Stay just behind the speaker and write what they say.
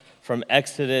from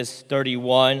Exodus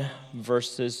 31,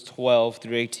 verses 12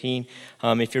 through 18.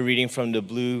 If you're reading from the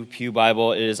Blue Pew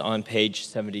Bible, it is on page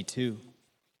 72.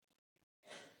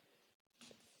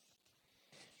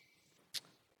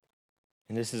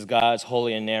 And this is God's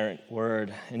holy inerrant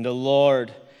word. And the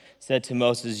Lord said to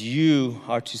Moses, "You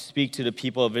are to speak to the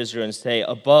people of Israel and say,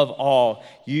 above all,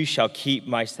 you shall keep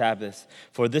my Sabbaths.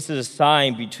 For this is a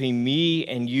sign between me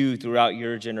and you throughout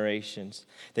your generations,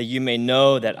 that you may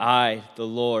know that I, the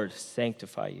Lord,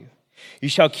 sanctify you. You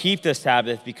shall keep the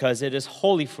Sabbath because it is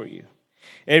holy for you.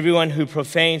 Everyone who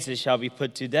profanes it shall be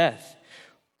put to death.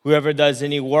 Whoever does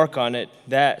any work on it,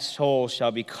 that soul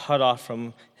shall be cut off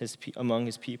from among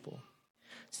his people.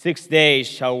 6 days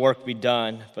shall work be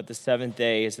done, but the seventh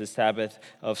day is the Sabbath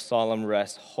of solemn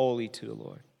rest, holy to the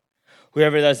Lord.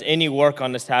 Whoever does any work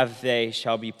on the Sabbath day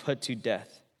shall be put to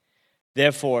death.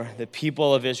 Therefore, the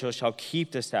people of Israel shall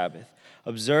keep the Sabbath,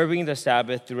 observing the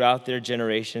Sabbath throughout their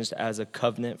generations as a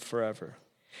covenant forever.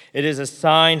 It is a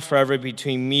sign forever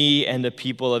between me and the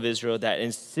people of Israel that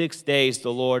in 6 days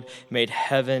the Lord made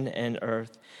heaven and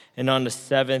earth, and on the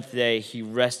seventh day he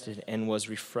rested and was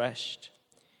refreshed.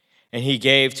 And he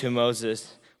gave to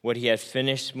Moses when he had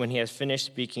finished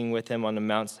speaking with him on the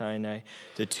Mount Sinai,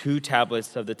 the 2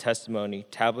 tablets of the testimony,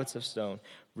 tablets of stone,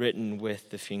 written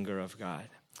with the finger of God."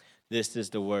 This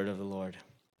is the word of the Lord.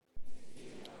 You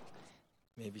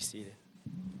may be seated.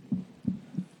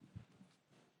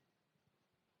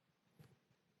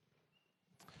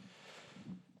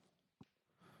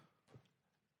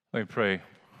 Let me pray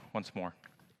once more.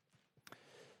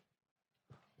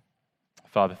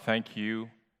 Father, thank you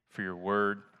for your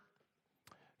word.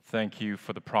 Thank you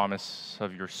for the promise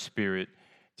of your Spirit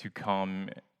to come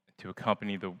to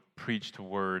accompany the preached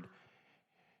word,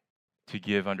 to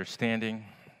give understanding,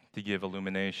 to give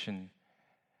illumination,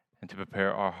 and to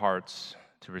prepare our hearts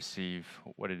to receive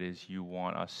what it is you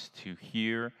want us to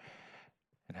hear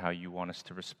and how you want us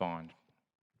to respond.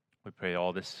 We pray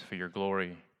all this for your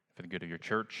glory, for the good of your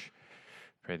church.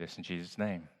 Pray this in Jesus'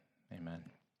 name. Amen.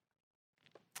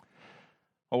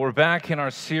 Well, we're back in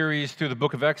our series through the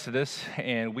book of Exodus,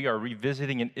 and we are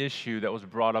revisiting an issue that was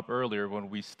brought up earlier when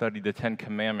we studied the 10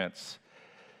 Commandments.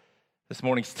 This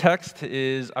morning's text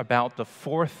is about the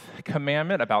 4th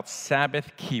commandment, about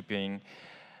Sabbath keeping.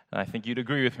 And I think you'd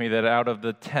agree with me that out of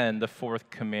the 10, the 4th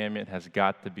commandment has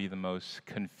got to be the most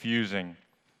confusing.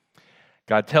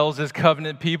 God tells his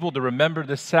covenant people to remember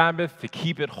the Sabbath, to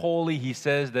keep it holy. He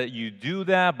says that you do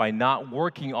that by not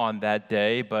working on that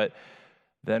day, but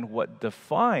then what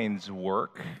defines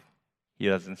work, he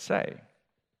doesn't say.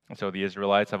 And so the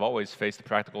Israelites have always faced the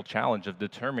practical challenge of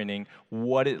determining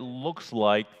what it looks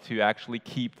like to actually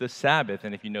keep the Sabbath.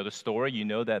 And if you know the story, you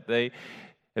know that they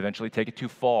eventually take it too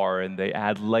far and they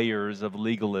add layers of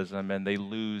legalism and they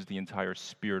lose the entire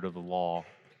spirit of the law.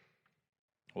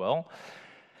 Well,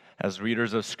 as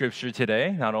readers of Scripture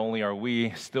today, not only are we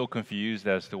still confused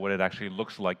as to what it actually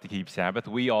looks like to keep Sabbath,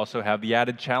 we also have the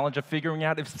added challenge of figuring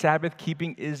out if Sabbath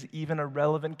keeping is even a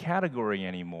relevant category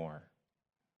anymore.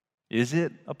 Is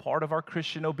it a part of our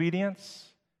Christian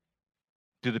obedience?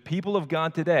 Do the people of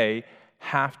God today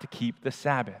have to keep the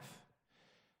Sabbath?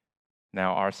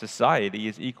 Now, our society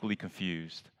is equally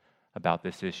confused about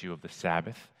this issue of the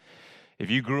Sabbath.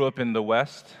 If you grew up in the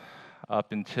West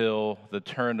up until the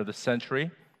turn of the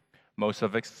century, most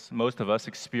of us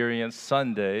experienced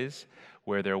Sundays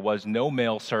where there was no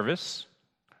mail service,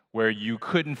 where you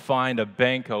couldn't find a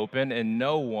bank open and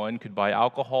no one could buy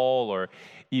alcohol or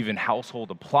even household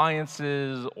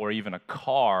appliances or even a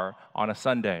car on a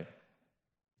Sunday. It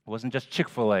wasn't just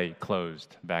Chick-fil-A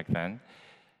closed back then.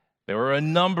 There were a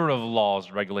number of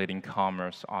laws regulating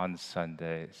commerce on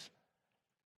Sundays,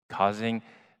 causing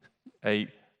a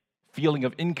feeling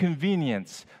of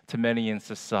inconvenience to many in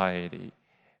society.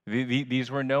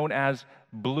 These were known as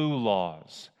blue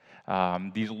laws.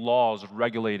 These laws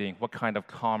regulating what kind of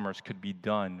commerce could be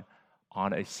done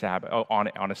on a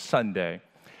on a Sunday.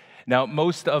 Now,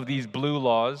 most of these blue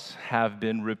laws have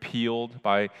been repealed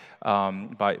by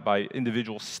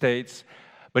individual states.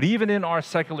 But even in our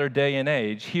secular day and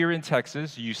age, here in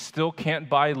Texas, you still can't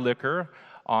buy liquor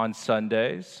on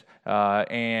Sundays,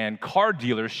 and car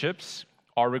dealerships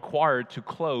are required to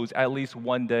close at least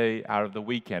one day out of the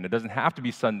weekend. It doesn't have to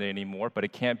be Sunday anymore, but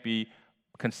it can't be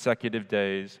consecutive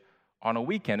days on a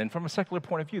weekend. And from a secular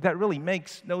point of view, that really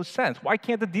makes no sense. Why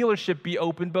can't the dealership be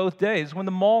open both days when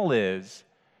the mall is?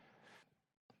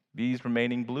 These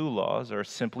remaining blue laws are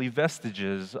simply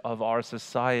vestiges of our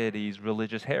society's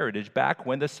religious heritage back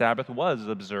when the Sabbath was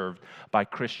observed by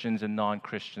Christians and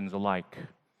non-Christians alike.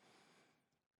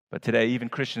 But today, even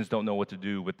Christians don't know what to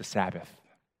do with the Sabbath.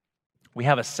 We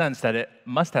have a sense that it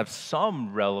must have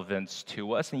some relevance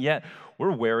to us, and yet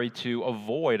we're wary to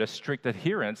avoid a strict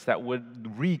adherence that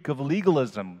would reek of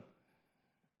legalism.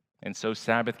 And so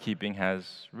Sabbath keeping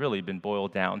has really been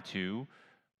boiled down to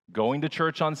going to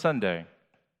church on Sunday.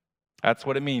 That's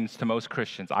what it means to most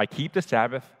Christians. I keep the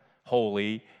Sabbath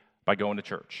holy by going to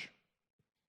church.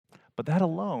 But that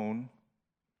alone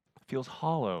feels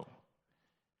hollow.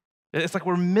 It's like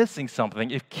we're missing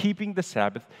something if keeping the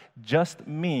Sabbath just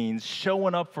means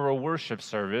showing up for a worship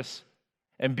service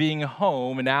and being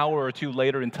home an hour or two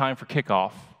later in time for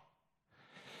kickoff.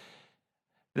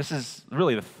 This is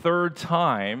really the third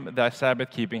time that Sabbath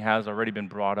keeping has already been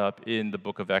brought up in the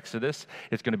book of Exodus.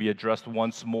 It's going to be addressed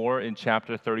once more in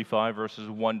chapter 35, verses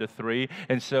 1 to 3.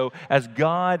 And so as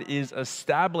God is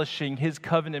establishing his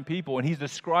covenant people and he's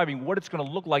describing what it's going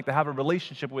to look like to have a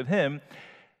relationship with him,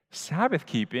 Sabbath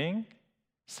keeping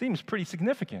seems pretty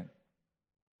significant.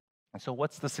 And so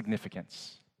what's the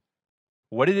significance?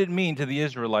 What did it mean to the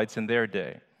Israelites in their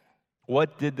day?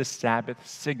 What did the Sabbath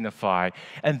signify?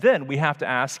 And then we have to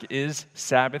ask, is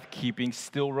Sabbath keeping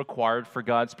still required for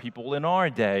God's people in our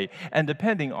day? And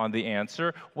depending on the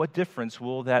answer, what difference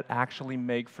will that actually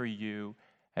make for you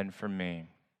and for me?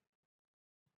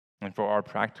 And for our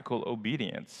practical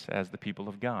obedience as the people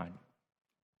of God.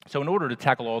 So in order to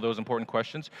tackle all those important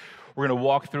questions, we're going to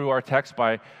walk through our text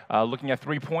by looking at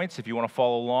 3 points. If you want to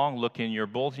follow along, look in your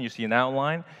bulletin, you see an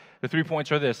outline. The 3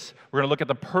 points are this. We're going to look at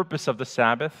the purpose of the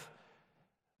Sabbath,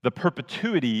 the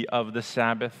perpetuity of the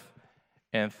Sabbath,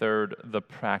 and third, the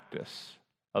practice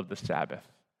of the Sabbath.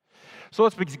 So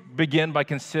let's begin by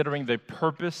considering the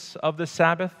purpose of the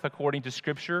Sabbath according to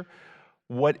Scripture.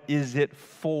 What is it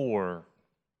for?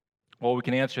 Well, we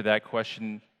can answer that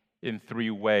question in 3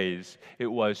 ways. It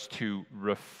was to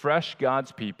refresh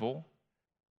God's people,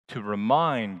 to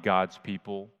remind God's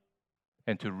people,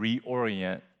 and to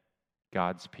reorient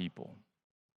God's people.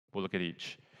 We'll look at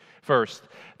each. First,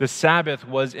 the Sabbath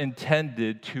was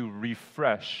intended to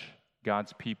refresh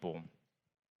God's people.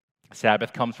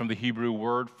 Sabbath comes from the Hebrew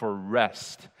word for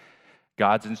rest.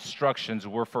 God's instructions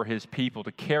were for his people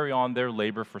to carry on their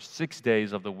labor for 6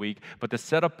 days of the week, but to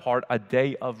set apart a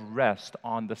day of rest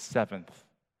on the 7th.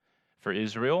 For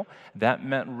Israel, that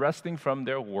meant resting from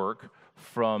their work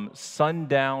from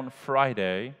sundown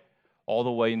Friday all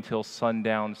the way until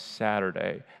sundown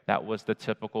Saturday. That was the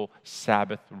typical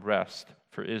Sabbath rest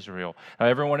for Israel. Now,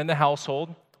 everyone in the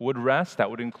household would rest.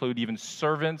 That would include even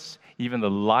servants, even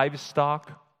the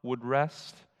livestock would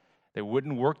rest. They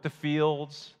wouldn't work the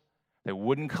fields. They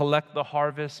wouldn't collect the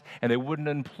harvest, and they wouldn't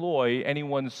employ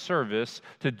anyone's service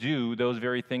to do those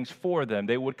very things for them.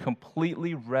 They would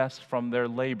completely rest from their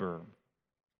labor.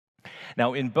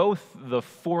 Now, in both the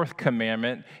 4th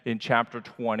commandment in chapter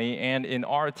 20 and in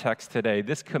our text today,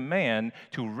 this command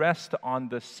to rest on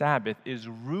the Sabbath is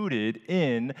rooted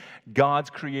in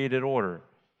God's created order.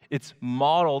 It's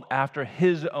modeled after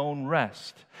his own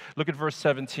rest. Look at verse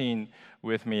 17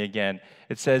 with me again.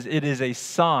 It says, "It is a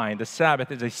sign, the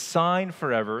Sabbath is a sign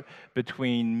forever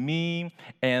between me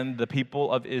and the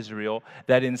people of Israel,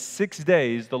 that in 6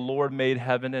 days the Lord made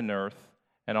heaven and earth,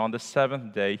 and on the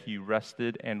 7th day he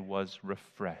rested and was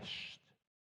refreshed."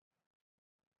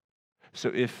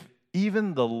 So if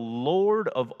even the Lord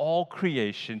of all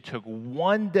creation took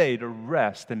 1 day to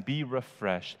rest and be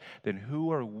refreshed, then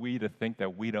who are we to think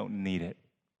that we don't need it?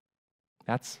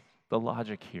 That's the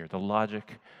logic here, the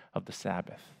logic of the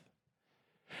Sabbath.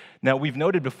 Now, we've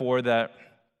noted before that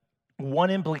one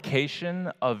implication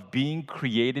of being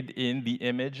created in the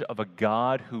image of a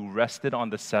God who rested on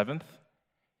the 7th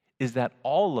is that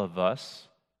all of us,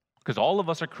 because all of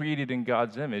us are created in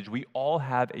God's image, we all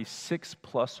have a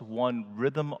 6+1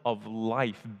 rhythm of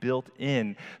life built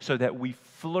in so that we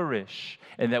flourish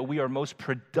and that we are most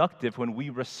productive when we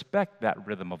respect that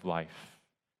rhythm of life.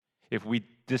 If we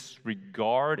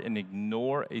disregard and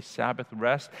ignore a Sabbath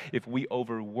rest, if we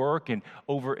overwork and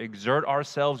overexert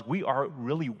ourselves, we are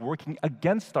really working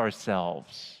against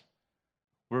ourselves.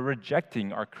 We're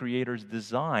rejecting our Creator's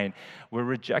design. We're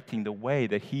rejecting the way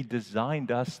that he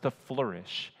designed us to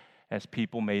flourish as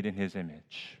people made in his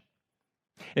image.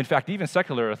 In fact, even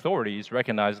secular authorities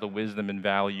recognize the wisdom and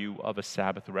value of a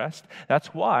Sabbath rest.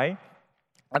 That's why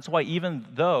even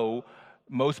though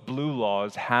most blue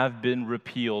laws have been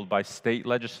repealed by state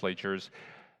legislatures,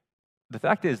 the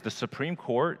fact is the Supreme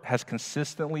Court has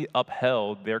consistently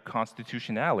upheld their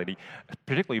constitutionality,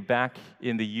 particularly back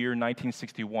in the year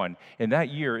 1961. In that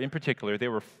year, in particular,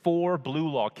 there were 4 blue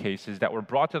law cases that were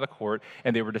brought to the court,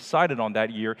 and they were decided on that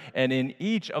year. And in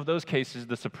each of those cases,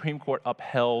 the Supreme Court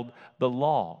upheld the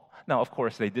law. Now, of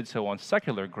course, they did so on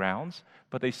secular grounds,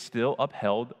 but they still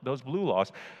upheld those blue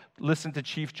laws. listen to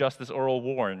Chief Justice Earl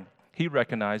Warren. He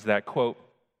recognized that, quote,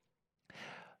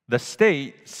 "The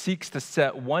state seeks to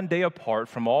set one day apart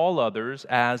from all others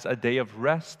as a day of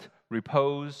rest,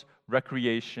 repose,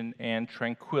 recreation, and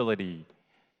tranquility.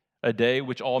 A day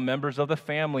which all members of the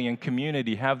family and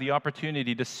community have the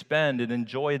opportunity to spend and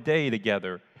enjoy a day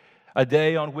together. A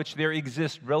day on which there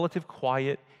exists relative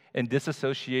quiet and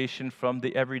disassociation from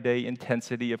the everyday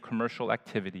intensity of commercial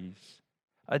activities.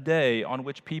 A day on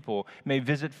which people may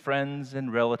visit friends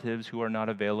and relatives who are not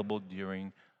available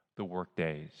during the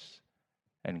workdays."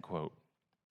 End quote.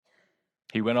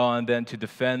 He went on then to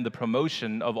defend the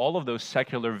promotion of all of those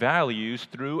secular values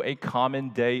through a common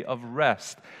day of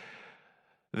rest.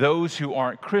 Those who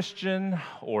aren't Christian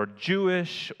or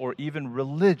Jewish or even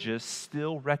religious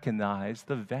still recognize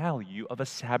the value of a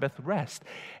Sabbath rest.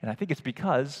 And I think it's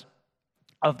because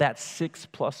of that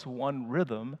 6+1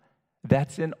 rhythm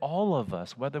that's in all of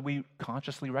us, whether we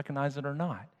consciously recognize it or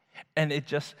not. And it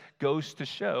just goes to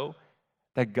show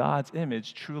that God's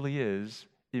image truly is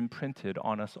imprinted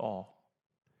on us all.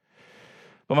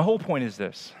 But my whole point is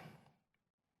this: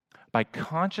 by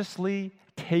consciously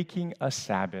taking a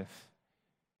Sabbath,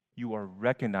 you are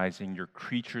recognizing your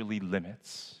creaturely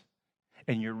limits,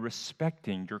 and you're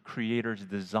respecting your Creator's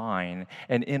design.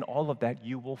 And in all of that,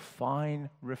 you will find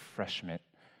refreshment.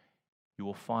 You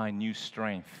will find new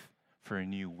strength for a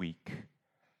new week.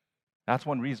 That's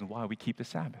one reason why we keep the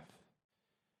Sabbath.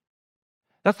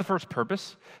 That's the first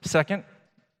purpose. Second,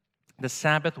 the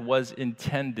Sabbath was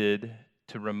intended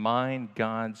to remind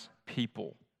God's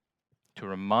people. To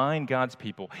remind God's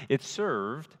people. It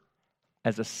served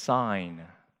as a sign.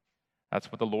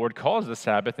 That's what the Lord calls the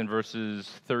Sabbath in verses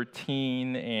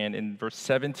 13 and in verse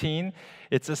 17.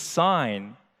 It's a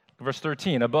sign. Verse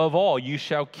 13, "Above all, you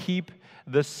shall keep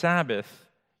the Sabbath.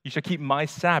 You shall keep my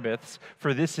Sabbaths,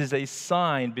 for this is a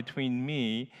sign between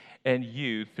me and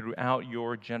you throughout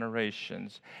your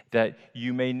generations, that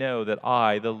you may know that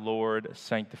I, the Lord,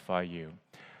 sanctify you."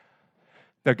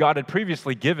 Now, God had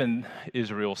previously given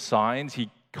Israel signs. He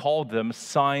called them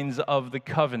signs of the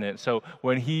covenant. So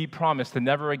when he promised to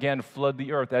never again flood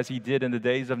the earth as he did in the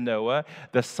days of Noah,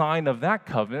 the sign of that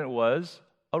covenant was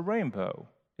a rainbow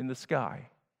in the sky.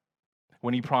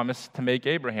 When he promised to make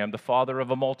Abraham the father of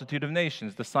a multitude of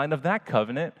nations, the sign of that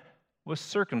covenant was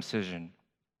circumcision.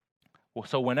 Well,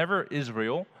 so whenever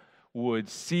Israel would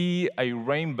see a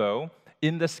rainbow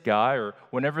in the sky, or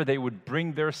whenever they would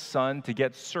bring their son to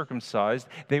get circumcised,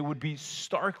 they would be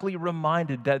starkly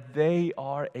reminded that they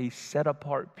are a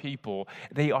set-apart people.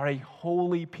 They are a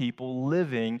holy people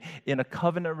living in a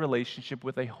covenant relationship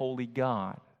with a holy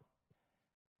God.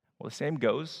 Well, the same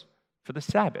goes for the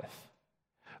Sabbath.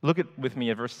 Look with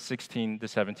me at verse 16 to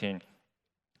 17.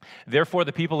 "Therefore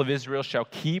the people of Israel shall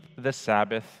keep the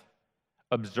Sabbath,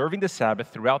 observing the Sabbath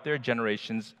throughout their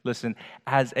generations," listen,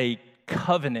 "as a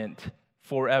covenant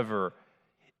forever.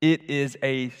 It is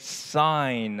a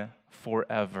sign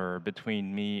forever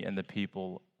between me and the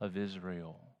people of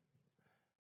Israel."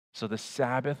 So the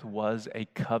Sabbath was a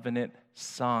covenant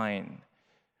sign.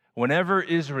 Whenever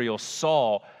Israel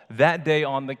saw that day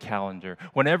on the calendar,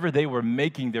 whenever they were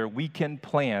making their weekend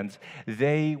plans,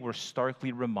 they were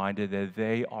starkly reminded that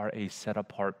they are a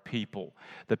set-apart people.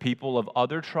 The people of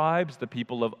other tribes, the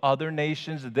people of other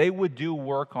nations, they would do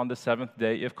work on the seventh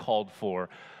day if called for,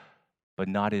 but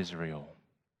not Israel.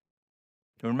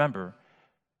 Remember,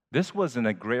 this was an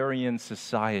agrarian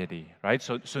society, right?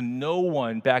 So no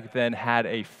one back then had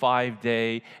a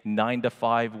 5-day,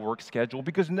 9-to-5 work schedule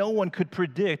because no one could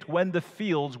predict when the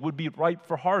fields would be ripe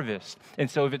for harvest.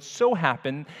 And so if it so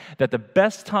happened that the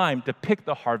best time to pick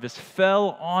the harvest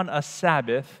fell on a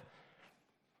Sabbath,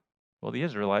 well, the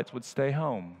Israelites would stay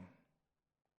home.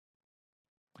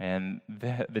 And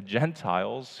the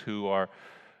Gentiles who are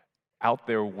out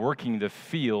there working the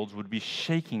fields would be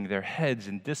shaking their heads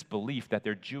in disbelief that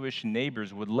their Jewish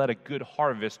neighbors would let a good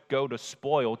harvest go to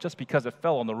spoil just because it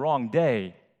fell on the wrong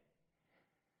day.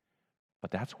 But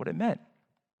that's what it meant,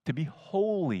 to be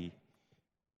holy,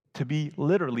 to be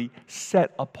literally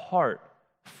set apart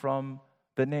from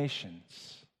the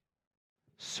nations.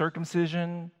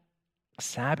 Circumcision,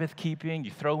 Sabbath keeping,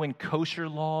 you throw in kosher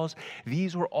laws,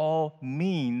 these were all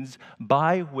means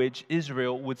by which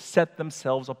Israel would set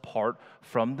themselves apart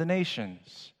from the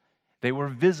nations. They were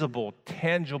visible,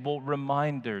 tangible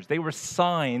reminders. They were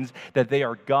signs that they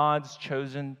are God's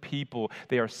chosen people.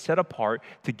 They are set apart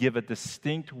to give a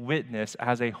distinct witness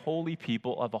as a holy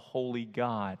people of a holy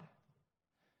God.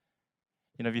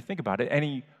 You know, if you think about it,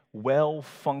 any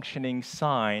well-functioning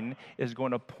sign is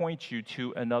going to point you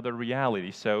to another reality.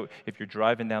 So if you're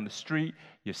driving down the street,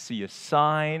 you see a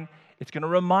sign, it's going to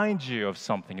remind you of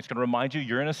something. It's going to remind you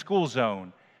you're in a school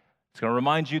zone. It's going to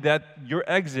remind you that your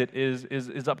exit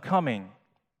is upcoming.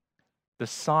 The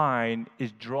sign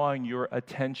is drawing your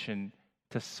attention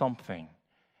to something.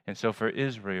 And so for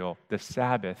Israel, the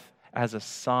Sabbath as a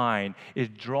sign is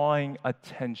drawing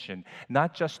attention,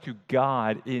 not just to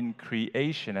God in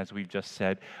creation, as we've just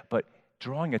said, but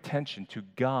drawing attention to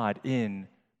God in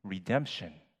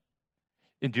redemption.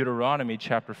 In Deuteronomy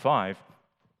chapter 5,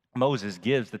 Moses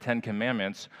gives the Ten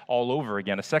Commandments all over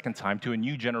again, a second time, to a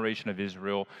new generation of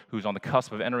Israel who's on the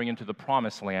cusp of entering into the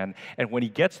Promised Land. And when he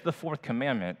gets to the fourth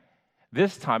commandment,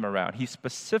 this time around, he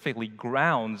specifically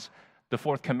grounds the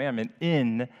fourth commandment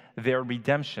in their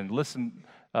redemption. Listen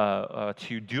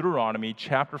to Deuteronomy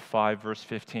chapter 5, verse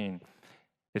 15.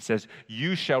 It says,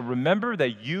 "You shall remember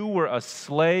that you were a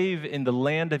slave in the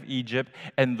land of Egypt,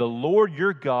 and the Lord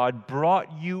your God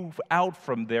brought you out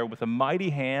from there with a mighty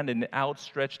hand and an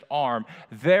outstretched arm.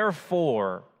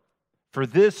 Therefore, for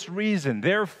this reason,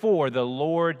 therefore, the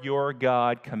Lord your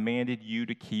God commanded you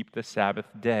to keep the Sabbath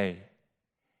day."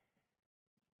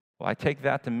 Well, I take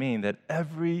that to mean that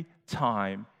every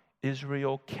time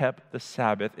Israel kept the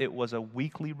Sabbath, it was a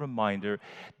weekly reminder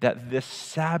that this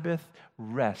Sabbath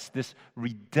rest, this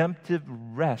redemptive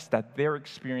rest that they're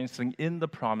experiencing in the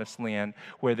Promised Land,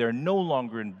 where they're no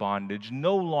longer in bondage,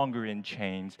 no longer in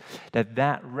chains,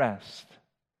 that rest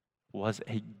was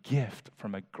a gift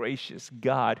from a gracious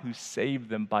God who saved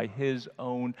them by his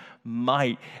own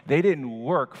might. They didn't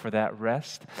work for that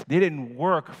rest. They didn't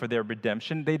work for their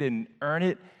redemption. They didn't earn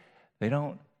it. They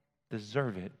don't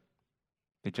deserve it.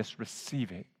 They just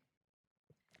receive it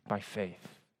by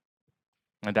faith.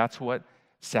 And that's what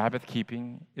Sabbath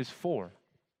keeping is for.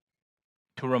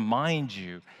 To remind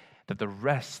you that the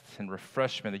rest and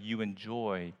refreshment that you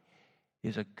enjoy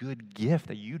is a good gift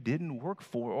that you didn't work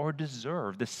for or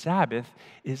deserve. The Sabbath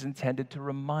is intended to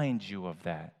remind you of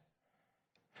that.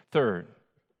 Third,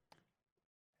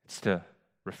 it's to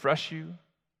refresh you,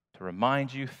 to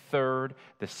remind you. Third,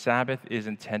 the Sabbath is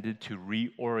intended to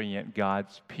reorient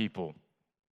God's people.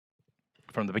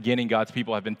 From the beginning, God's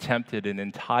people have been tempted and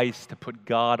enticed to put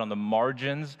God on the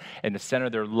margins and to center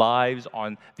their lives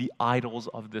on the idols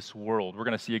of this world. We're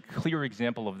going to see a clear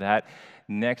example of that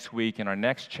next week in our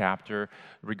next chapter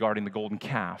regarding the golden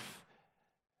calf.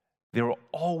 There will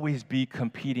always be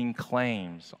competing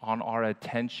claims on our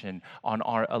attention, on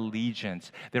our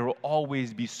allegiance. There will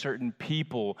always be certain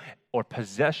people or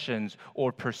possessions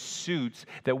or pursuits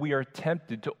that we are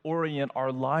tempted to orient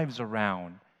our lives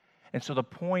around. And so the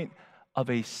point of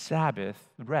a Sabbath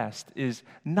rest is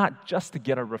not just to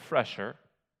get a refresher,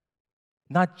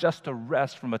 not just to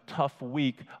rest from a tough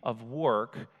week of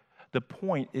work. The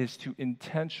point is to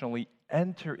intentionally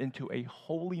enter into a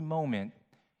holy moment,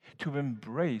 to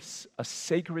embrace a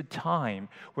sacred time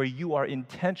where you are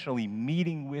intentionally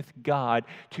meeting with God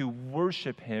to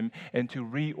worship him and to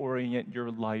reorient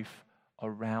your life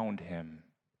around him.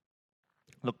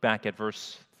 Look back at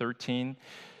verse 13.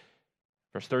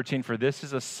 Verse 13, "For this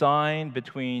is a sign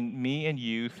between me and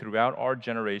you throughout our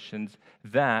generations,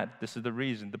 that," this is the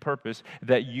reason, the purpose,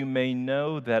 "that you may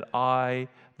know that I,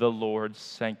 the Lord,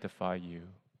 sanctify you."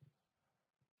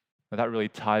 Now that really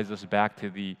ties us back to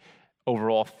the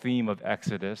overall theme of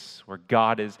Exodus, where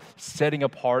God is setting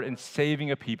apart and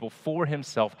saving a people for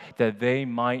himself that they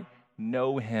might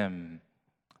know him.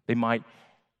 They might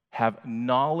have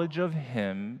knowledge of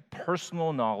him,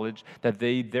 personal knowledge, that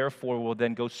they therefore will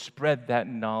then go spread that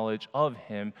knowledge of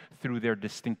him through their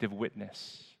distinctive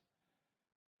witness.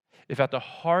 If at the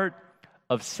heart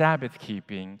of Sabbath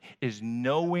keeping is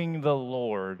knowing the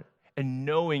Lord and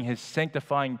knowing his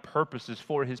sanctifying purposes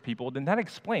for his people, then that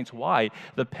explains why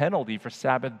the penalty for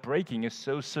Sabbath breaking is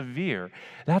so severe.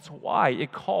 That's why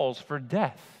it calls for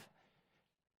death.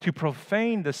 To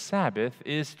profane the Sabbath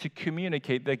is to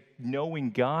communicate that knowing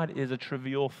God is a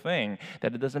trivial thing,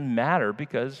 that it doesn't matter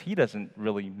because he doesn't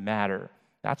really matter.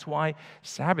 That's why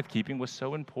Sabbath keeping was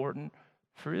so important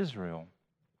for Israel.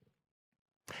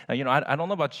 Now, I don't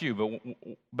know about you,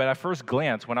 but at first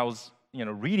glance, when I was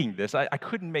reading this, I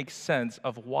couldn't make sense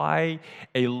of why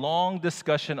a long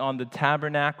discussion on the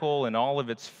tabernacle and all of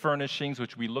its furnishings,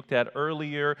 which we looked at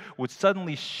earlier, would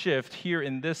suddenly shift here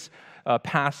in this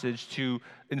passage to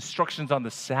instructions on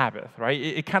the Sabbath, right?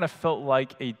 It kind of felt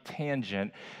like a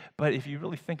tangent, but if you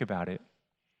really think about it,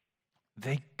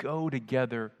 they go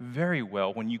together very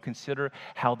well when you consider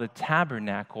how the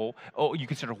tabernacle, you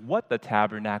consider what the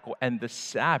tabernacle and the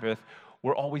Sabbath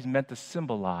were always meant to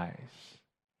symbolize.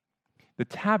 The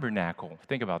tabernacle,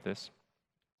 think about this,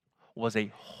 was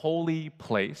a holy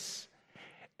place,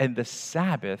 and the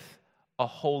Sabbath, a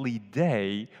holy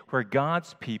day where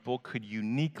God's people could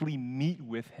uniquely meet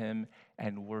with him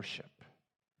and worship.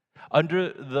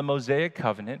 Under the Mosaic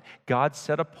covenant, God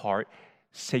set apart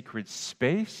sacred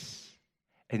space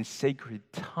and sacred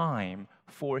time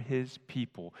for his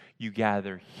people. You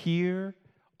gather here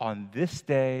on this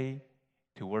day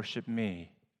to worship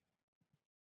me.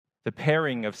 The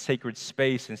pairing of sacred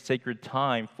space and sacred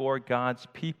time for God's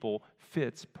people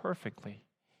fits perfectly.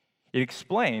 It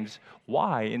explains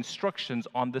why instructions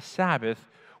on the Sabbath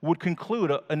would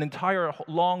conclude an entire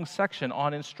long section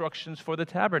on instructions for the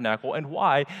tabernacle, and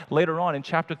why later on in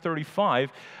chapter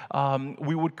 35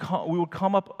 we would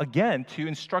come up again to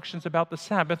instructions about the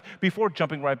Sabbath before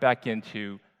jumping right back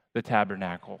into the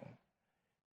tabernacle.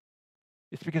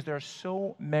 It's because there are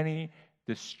so many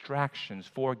distractions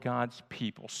for God's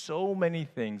people, so many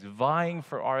things vying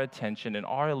for our attention and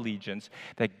our allegiance,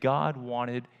 that God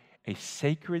wanted a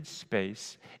sacred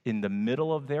space in the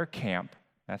middle of their camp,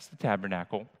 that's the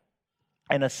tabernacle,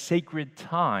 and a sacred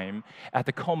time at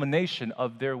the culmination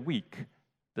of their week,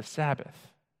 the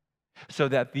Sabbath, so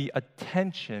that the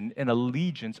attention and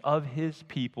allegiance of his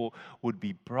people would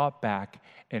be brought back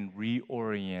and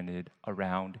reoriented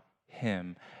around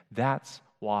him. That's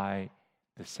why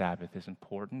the Sabbath is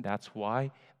important. That's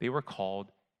why they were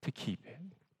called to keep it.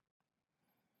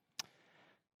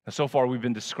 Now, so far, we've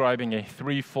been describing a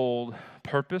threefold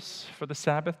purpose for the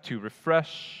Sabbath: to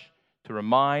refresh, to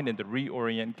remind, and to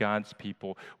reorient God's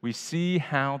people. We see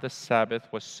how the Sabbath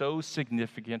was so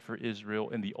significant for Israel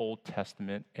in the Old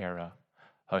Testament era.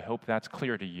 I hope that's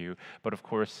clear to you. But of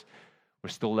course, we're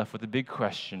still left with the big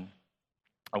question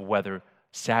of whether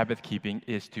Sabbath keeping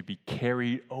is to be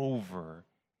carried over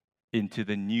into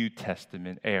the New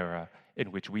Testament era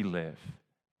in which we live.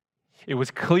 It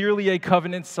was clearly a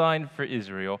covenant sign for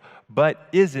Israel, but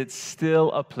is it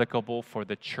still applicable for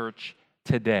the church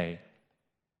today?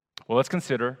 Well, let's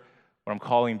consider what I'm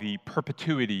calling the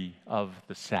perpetuity of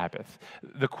the Sabbath,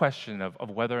 the question of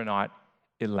whether or not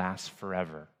it lasts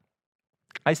forever.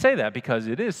 I say that because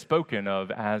it is spoken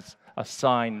of as a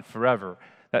sign forever.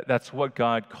 That's what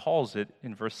God calls it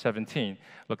in verse 17.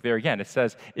 Look there again. It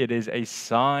says, "It is a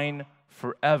sign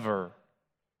forever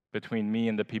between me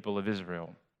and the people of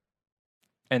Israel."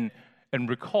 And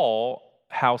recall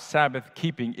how Sabbath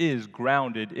keeping is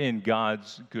grounded in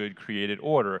God's good created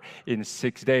order. In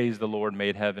 6 days the Lord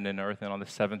made heaven and earth, and on the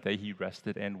seventh day he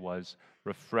rested and was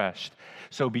refreshed.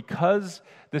 So because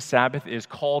the Sabbath is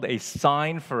called a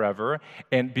sign forever,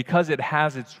 and because it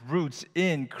has its roots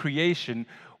in creation,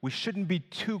 we shouldn't be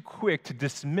too quick to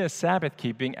dismiss Sabbath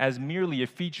keeping as merely a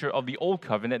feature of the Old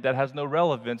Covenant that has no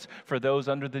relevance for those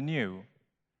under the New.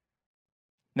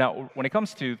 Now, when it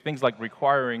comes to things like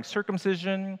requiring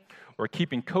circumcision or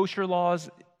keeping kosher laws,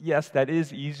 yes, that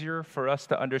is easier for us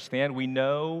to understand. We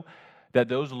know that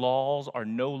those laws are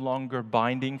no longer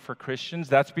binding for Christians.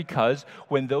 That's because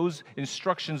when those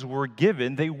instructions were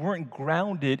given, they weren't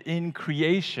grounded in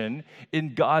creation,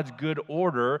 in God's good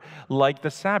order, like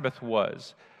the Sabbath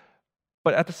was.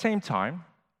 But at the same time,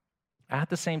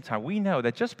 we know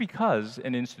that just because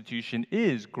an institution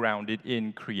is grounded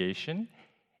in creation,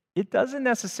 it doesn't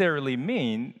necessarily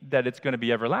mean that it's going to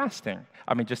be everlasting.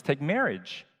 I mean, just take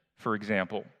marriage, for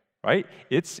example, right?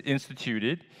 It's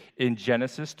instituted in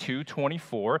Genesis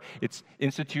 2:24. It's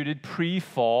instituted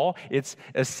pre-fall. It's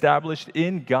established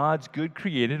in God's good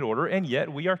created order, and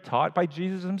yet we are taught by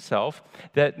Jesus himself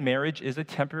that marriage is a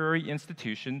temporary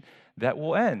institution that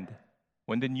will end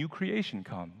when the new creation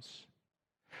comes.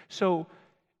 So,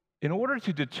 in order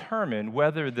to determine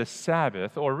whether the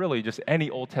Sabbath, or really just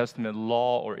any Old Testament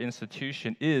law or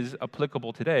institution, is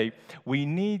applicable today, we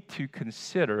need to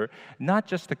consider not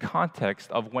just the context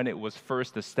of when it was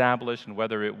first established and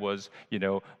whether it was,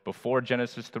 before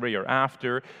Genesis 3 or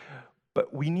after,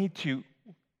 but we need to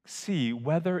see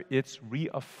whether it's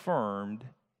reaffirmed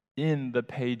in the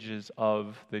pages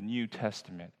of the New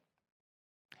Testament.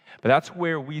 But that's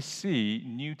where we see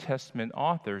New Testament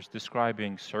authors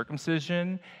describing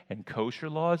circumcision and kosher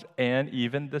laws and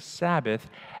even the Sabbath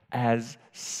as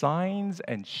signs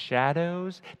and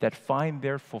shadows that find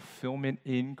their fulfillment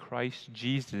in Christ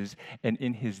Jesus and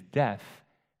in his death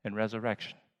and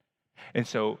resurrection. And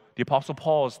so the Apostle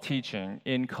Paul's teaching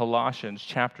in Colossians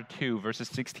chapter 2, verses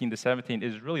 16 to 17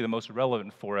 is really the most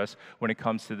relevant for us when it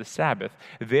comes to the Sabbath.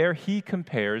 There he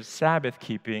compares Sabbath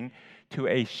keeping to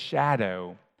a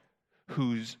shadow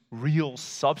whose real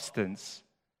substance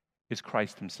is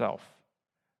Christ himself.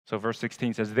 So verse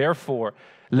 16 says, "Therefore,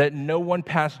 let no one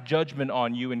pass judgment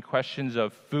on you in questions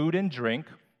of food and drink,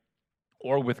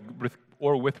 or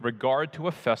with regard to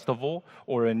a festival,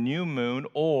 or a new moon,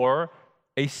 or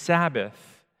a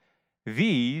Sabbath.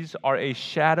 These are a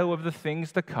shadow of the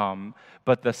things to come,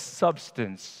 but the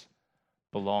substance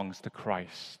belongs to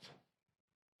Christ."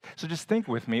 So just think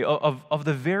with me of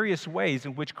the various ways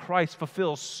in which Christ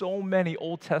fulfills so many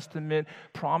Old Testament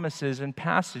promises and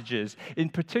passages. In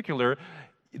particular,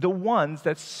 the ones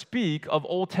that speak of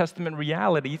Old Testament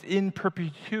realities in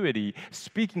perpetuity,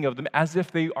 speaking of them as if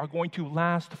they are going to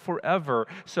last forever.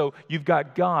 So you've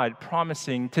got God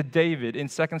promising to David in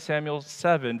 2 Samuel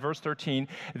 7, verse 13,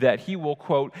 that he will,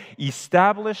 quote,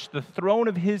 establish the throne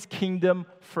of his kingdom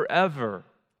forever.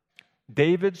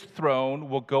 David's throne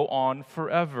will go on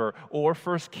forever. Or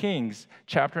 1 Kings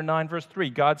chapter 9, verse 3,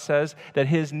 God says that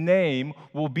his name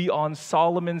will be on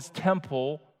Solomon's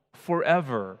temple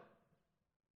forever.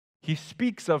 He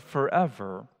speaks of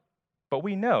forever, but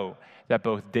we know that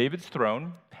both David's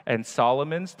throne and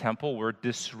Solomon's temple were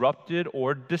disrupted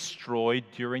or destroyed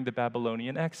during the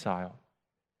Babylonian exile.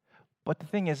 But the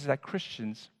thing is that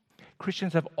Christians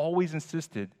have always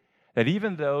insisted that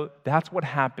even though that's what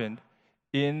happened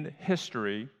in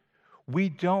history, we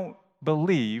don't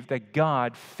believe that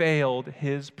God failed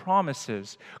his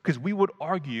promises, because we would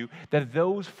argue that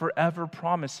those forever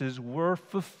promises were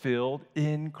fulfilled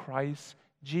in Christ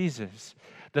Jesus.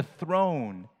 The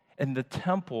throne and the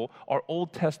temple are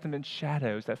Old Testament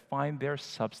shadows that find their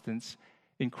substance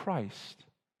in Christ.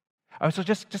 So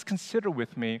just consider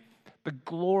with me the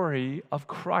glory of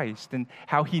Christ and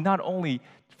how he not only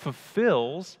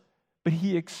fulfills, but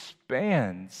he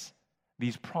expands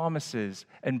these promises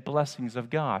and blessings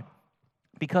of God.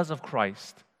 Because of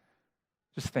Christ,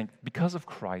 just think, because of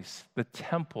Christ, the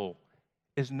temple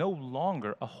is no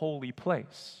longer a holy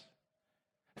place.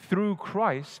 Through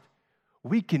Christ,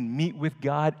 we can meet with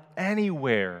God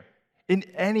anywhere, in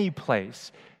any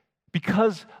place.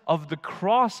 Because of the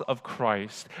cross of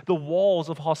Christ, the walls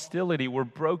of hostility were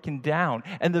broken down,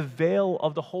 and the veil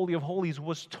of the Holy of Holies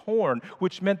was torn,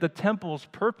 which meant the temple's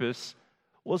purpose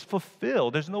was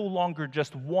fulfilled. There's no longer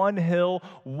just one hill,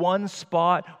 one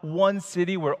spot, one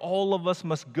city where all of us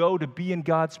must go to be in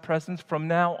God's presence. From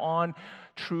now on,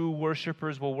 true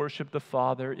worshipers will worship the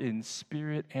Father in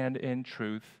spirit and in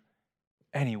truth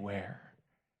anywhere.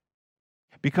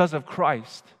 Because of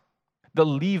Christ, the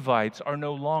Levites are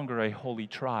no longer a holy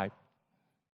tribe.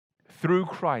 Through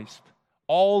Christ,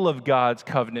 all of God's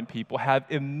covenant people have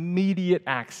immediate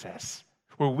access,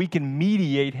 where we can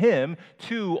mediate him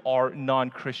to our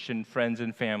non-Christian friends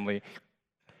and family.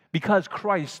 Because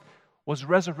Christ was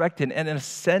resurrected and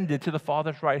ascended to the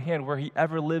Father's right hand, where he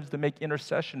ever lives to make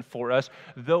intercession for us,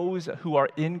 those who are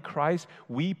in Christ,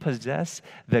 we possess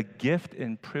the gift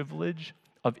and privilege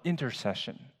of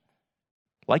intercession.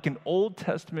 Like an Old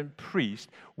Testament priest,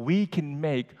 we can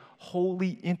make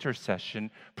holy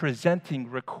intercession, presenting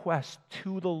requests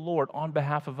to the Lord on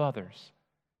behalf of others.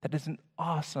 That is an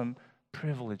awesome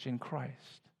privilege in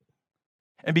Christ.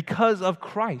 And because of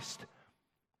Christ,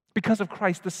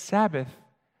 the Sabbath,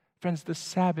 friends, the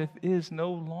Sabbath is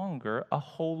no longer a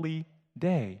holy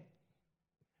day.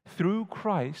 Through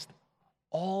Christ,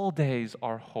 all days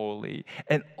are holy,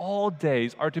 and all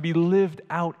days are to be lived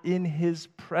out in his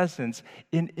presence,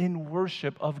 in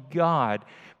worship of God.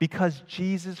 Because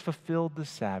Jesus fulfilled the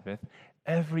Sabbath,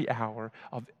 every hour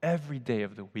of every day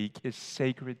of the week is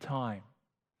sacred time.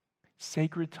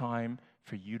 Sacred time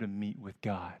for you to meet with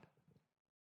God.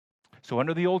 So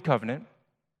under the Old Covenant,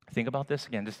 think about this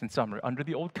again, just in summary. Under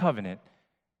the Old Covenant,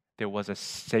 there was a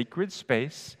sacred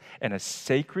space and a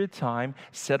sacred time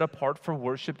set apart for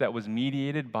worship that was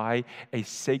mediated by a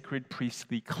sacred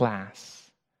priestly class.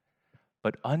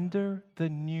 But under the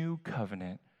new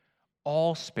covenant,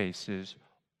 all spaces,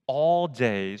 all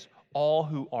days, all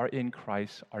who are in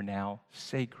Christ are now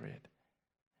sacred.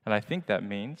 And I think that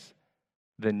means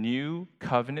the new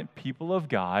covenant people of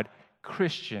God,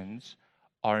 Christians,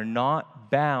 are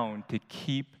not bound to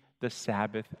keep the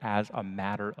Sabbath as a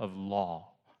matter of law.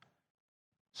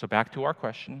 So back to our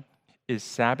question, is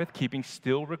Sabbath keeping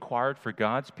still required for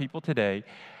God's people today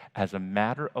as a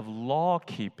matter of law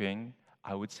keeping?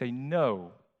 I would say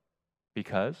no,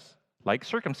 because like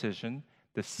circumcision,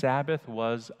 the Sabbath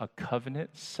was a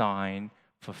covenant sign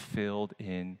fulfilled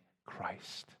in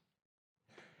Christ.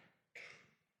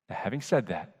 Now, having said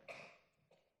that,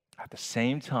 at the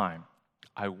same time,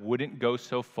 I wouldn't go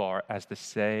so far as to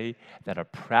say that a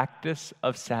practice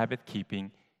of Sabbath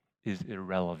keeping is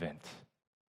irrelevant.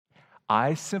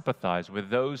 I sympathize with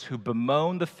those who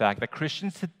bemoan the fact that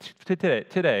Christians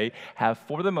today have,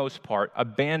 for the most part,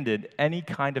 abandoned any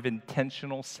kind of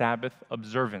intentional Sabbath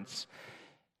observance.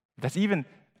 That's even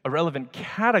a relevant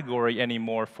category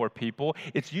anymore for people.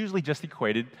 It's usually just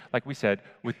equated, like we said,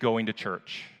 with going to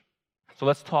church. So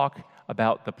let's talk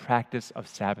about the practice of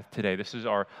Sabbath today. This is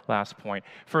our last point.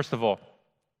 First of all,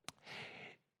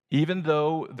 Even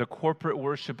though the corporate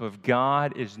worship of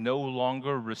God is no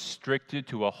longer restricted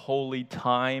to a holy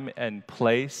time and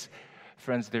place,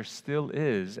 friends, there still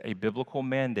is a biblical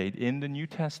mandate in the New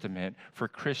Testament for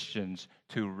Christians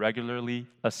to regularly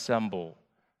assemble.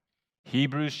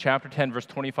 Hebrews chapter 10, verse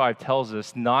 25 tells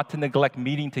us not to neglect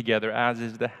meeting together, as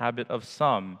is the habit of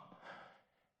some.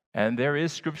 And there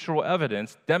is scriptural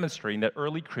evidence demonstrating that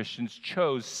early Christians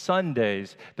chose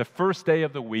Sundays, the first day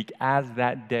of the week, as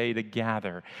that day to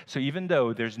gather. So even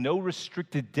though there's no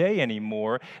restricted day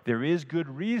anymore, there is good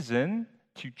reason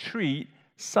to treat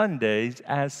Sundays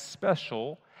as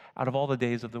special out of all the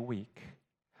days of the week.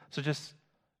 So just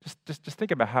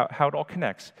think about how it all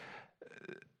connects.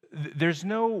 There's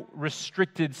no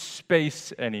restricted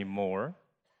space anymore.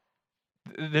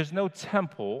 There's no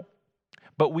temple.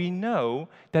 But we know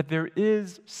that there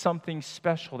is something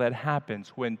special that happens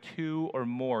when two or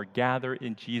more gather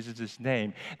in Jesus'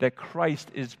 name, that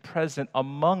Christ is present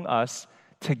among us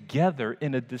together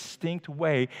in a distinct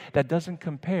way that doesn't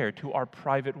compare to our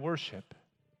private worship.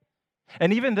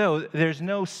 And even though there's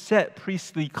no set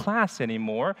priestly class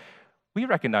anymore, we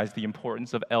recognize the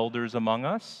importance of elders among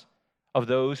us, of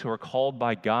those who are called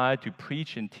by God to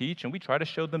preach and teach, and we try to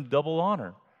show them double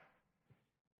honor.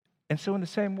 And so in the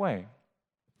same way,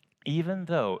 even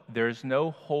though there's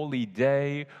no holy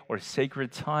day or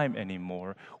sacred time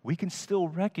anymore, we can still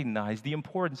recognize the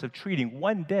importance of treating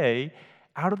one day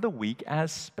out of the week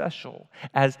as special,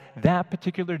 as that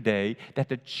particular day that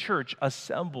the church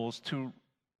assembles to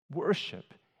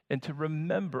worship and to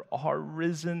remember our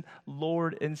risen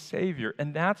Lord and Savior.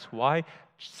 And that's why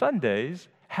Sundays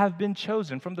have been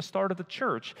chosen from the start of the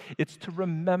church. It's to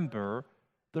remember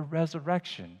the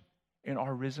resurrection in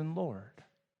our risen Lord.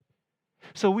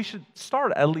 So we should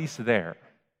start at least there.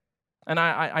 And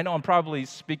I know I'm probably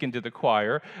speaking to the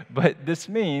choir, but this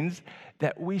means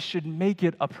that we should make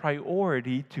it a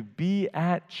priority to be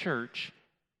at church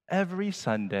every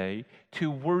Sunday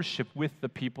to worship with the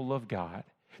people of God,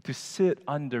 to sit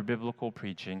under biblical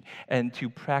preaching, and to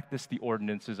practice the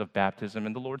ordinances of baptism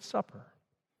and the Lord's Supper.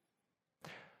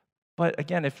 But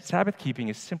again, if Sabbath keeping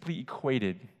is simply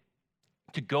equated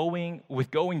to going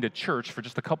to church for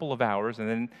just a couple of hours and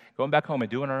then going back home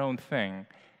and doing our own thing,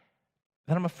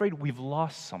 then I'm afraid we've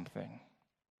lost something.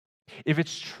 If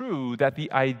it's true that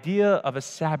the idea of a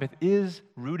Sabbath is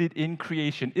rooted in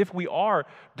creation, if we are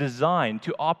designed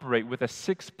to operate with a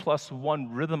 6+1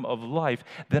 rhythm of life,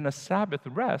 then a Sabbath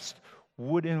rest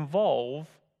would involve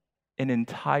an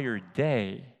entire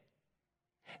day.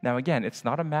 Now again, it's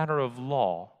not a matter of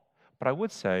law, but I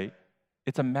would say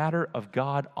it's a matter of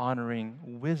God honoring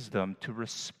wisdom to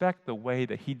respect the way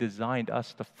that He designed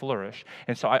us to flourish.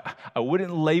 And so I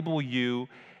wouldn't label you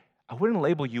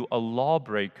a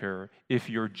lawbreaker if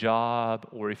your job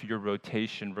or if your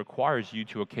rotation requires you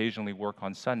to occasionally work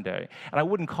on Sunday. And I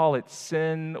wouldn't call it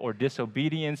sin or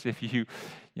disobedience if you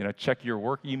check your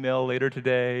work email later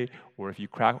today, or if you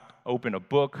crack open a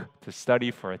book to study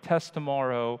for a test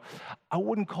tomorrow. I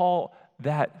wouldn't call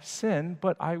that sin,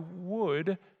 but I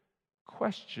would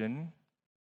question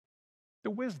the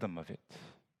wisdom of it.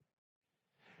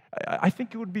 I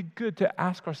think it would be good to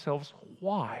ask ourselves,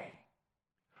 why?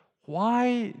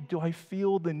 Why do I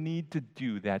feel the need to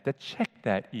do that, to check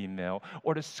that email,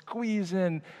 or to squeeze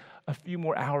in a few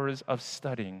more hours of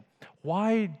studying?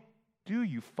 Why do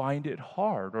you find it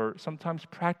hard, or sometimes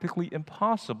practically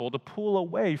impossible, to pull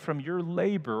away from your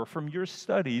labor or from your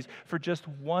studies for just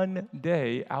one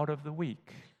day out of the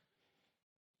week?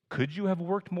 Could you have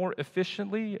worked more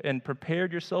efficiently and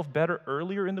prepared yourself better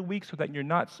earlier in the week so that you're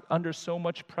not under so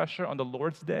much pressure on the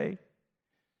Lord's day?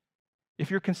 If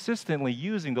you're consistently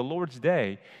using the Lord's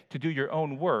day to do your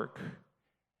own work,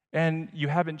 and you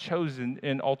haven't chosen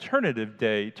an alternative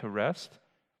day to rest,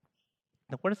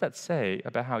 then what does that say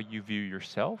about how you view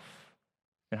yourself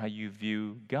and how you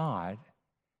view God?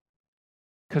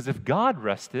 Because if God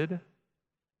rested,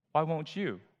 why won't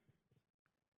you?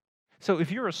 So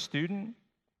if you're a student,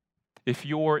 if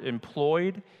you're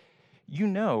employed, you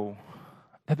know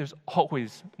that there's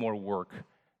always more work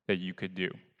that you could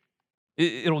do.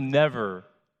 It'll never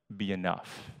be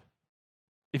enough.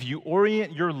 If you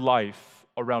orient your life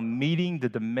around meeting the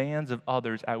demands of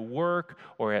others at work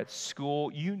or at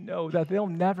school, you know that they'll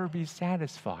never be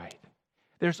satisfied.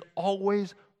 There's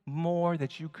always more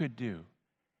that you could do.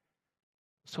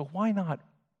 So why not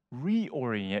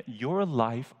reorient your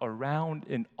life around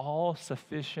an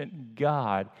all-sufficient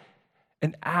God,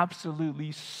 an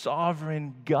absolutely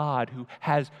sovereign God who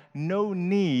has no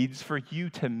needs for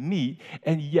you to meet,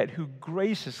 and yet who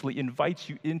graciously invites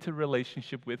you into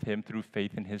relationship with Him through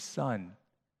faith in His Son?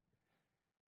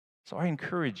 So I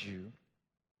encourage you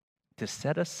to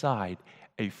set aside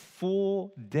a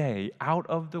full day out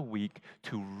of the week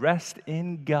to rest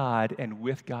in God and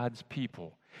with God's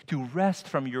people, to rest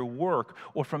from your work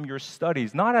or from your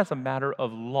studies, not as a matter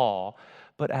of law,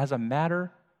 but as a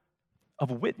matter of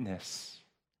witness.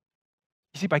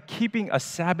 You see, by keeping a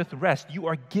Sabbath rest, you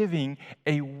are giving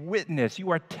a witness.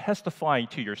 You are testifying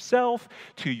to yourself,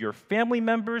 to your family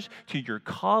members, to your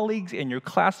colleagues and your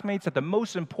classmates that the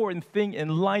most important thing in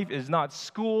life is not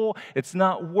school, it's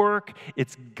not work,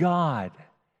 it's God.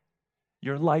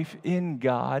 Your life in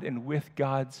God and with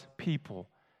God's people.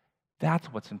 That's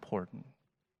what's important.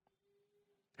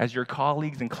 As your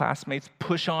colleagues and classmates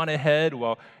push on ahead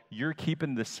while you're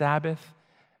keeping the Sabbath,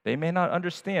 they may not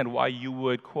understand why you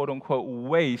would, quote unquote,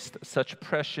 waste such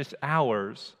precious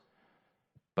hours,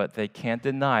 but they can't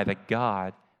deny that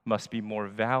God must be more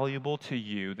valuable to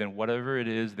you than whatever it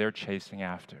is they're chasing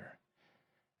after.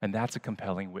 And that's a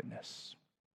compelling witness.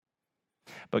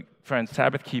 But friends,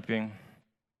 Sabbath keeping,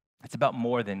 it's about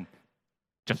more than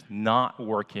just not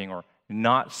working or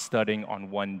not studying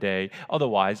on one day.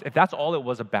 Otherwise, if that's all it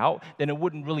was about, then it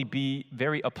wouldn't really be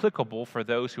very applicable for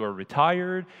those who are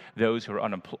retired, those who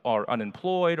are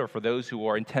unemployed, or for those who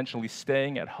are intentionally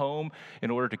staying at home in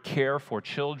order to care for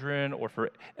children or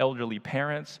for elderly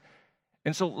parents.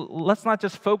 And so let's not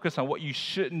just focus on what you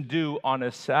shouldn't do on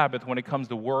a Sabbath when it comes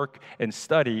to work and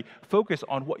study. Focus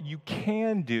on what you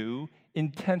can do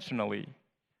intentionally.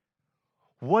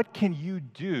 What can you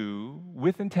do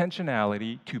with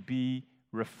intentionality to be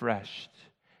refreshed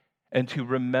and to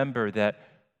remember that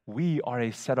we are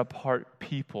a set-apart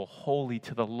people, holy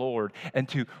to the Lord, and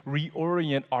to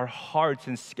reorient our hearts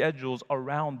and schedules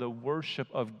around the worship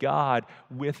of God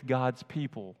with God's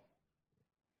people?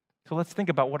 So let's think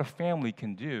about what a family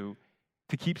can do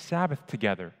to keep Sabbath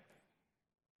together.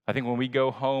 I think when we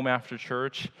go home after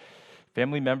church,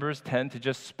 family members tend to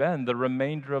just spend the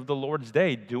remainder of the Lord's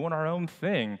day doing our own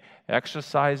thing,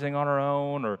 exercising on our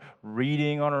own, or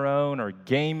reading on our own, or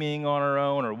gaming on our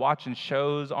own, or watching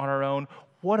shows on our own.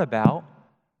 What about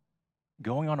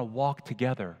going on a walk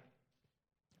together,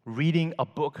 reading a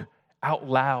book out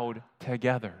loud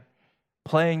together,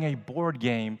 playing a board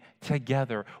game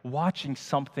together, watching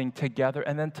something together,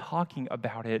 and then talking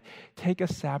about it? Take a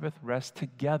Sabbath rest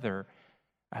together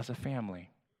as a family.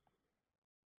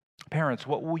 Parents,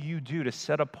 what will you do to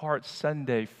set apart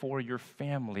Sunday for your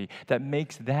family that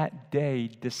makes that day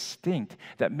distinct,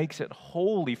 that makes it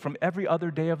holy from every other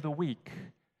day of the week?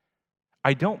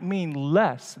 I don't mean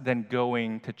less than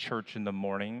going to church in the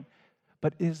morning,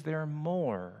 but is there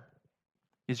more?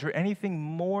 Is there anything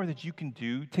more that you can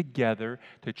do together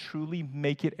to truly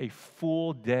make it a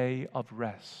full day of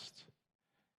rest?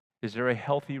 Is there a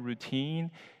healthy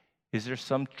routine? Is there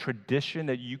some tradition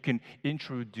that you can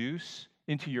introduce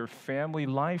into your family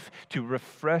life to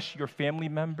refresh your family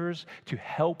members, to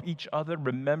help each other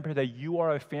remember that you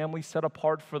are a family set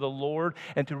apart for the Lord,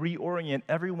 and to reorient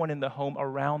everyone in the home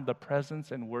around the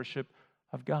presence and worship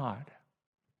of God?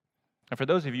 And for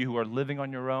those of you who are living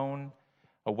on your own,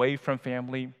 away from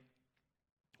family,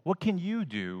 what can you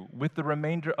do with the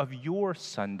remainder of your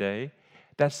Sunday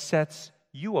that sets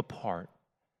you apart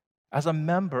as a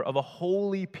member of a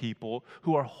holy people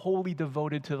who are wholly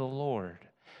devoted to the Lord?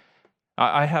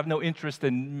 I have no interest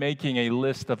in making a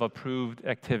list of approved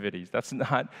activities. That's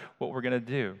not what we're going to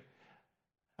do.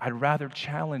 I'd rather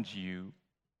challenge you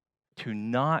to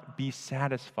not be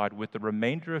satisfied with the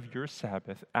remainder of your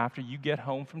Sabbath after you get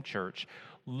home from church,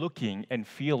 looking and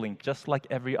feeling just like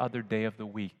every other day of the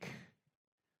week.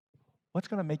 What's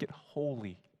going to make it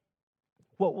holy?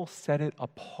 What will set it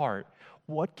apart?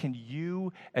 What can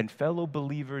you and fellow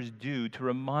believers do to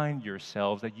remind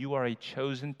yourselves that you are a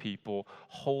chosen people,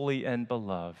 holy and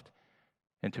beloved,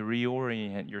 and to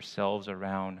reorient yourselves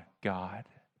around God?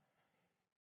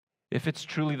 If it's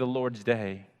truly the Lord's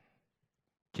day,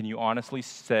 can you honestly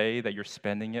say that you're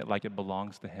spending it like it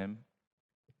belongs to Him?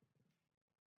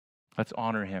 Let's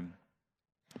honor Him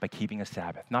by keeping a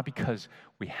Sabbath, not because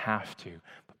we have to,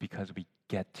 but because we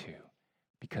get to,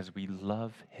 because we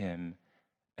love Him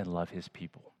and love His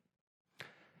people.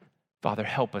 Father,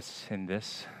 help us in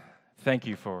this. Thank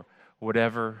you for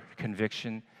whatever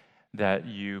conviction that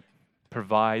you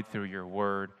provide through your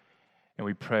word, and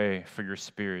we pray for your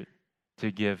Spirit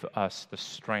to give us the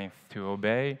strength to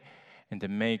obey and to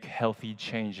make healthy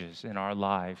changes in our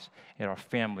lives, in our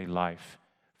family life,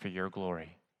 for your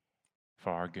glory,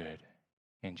 for our good.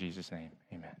 In Jesus' name,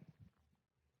 amen.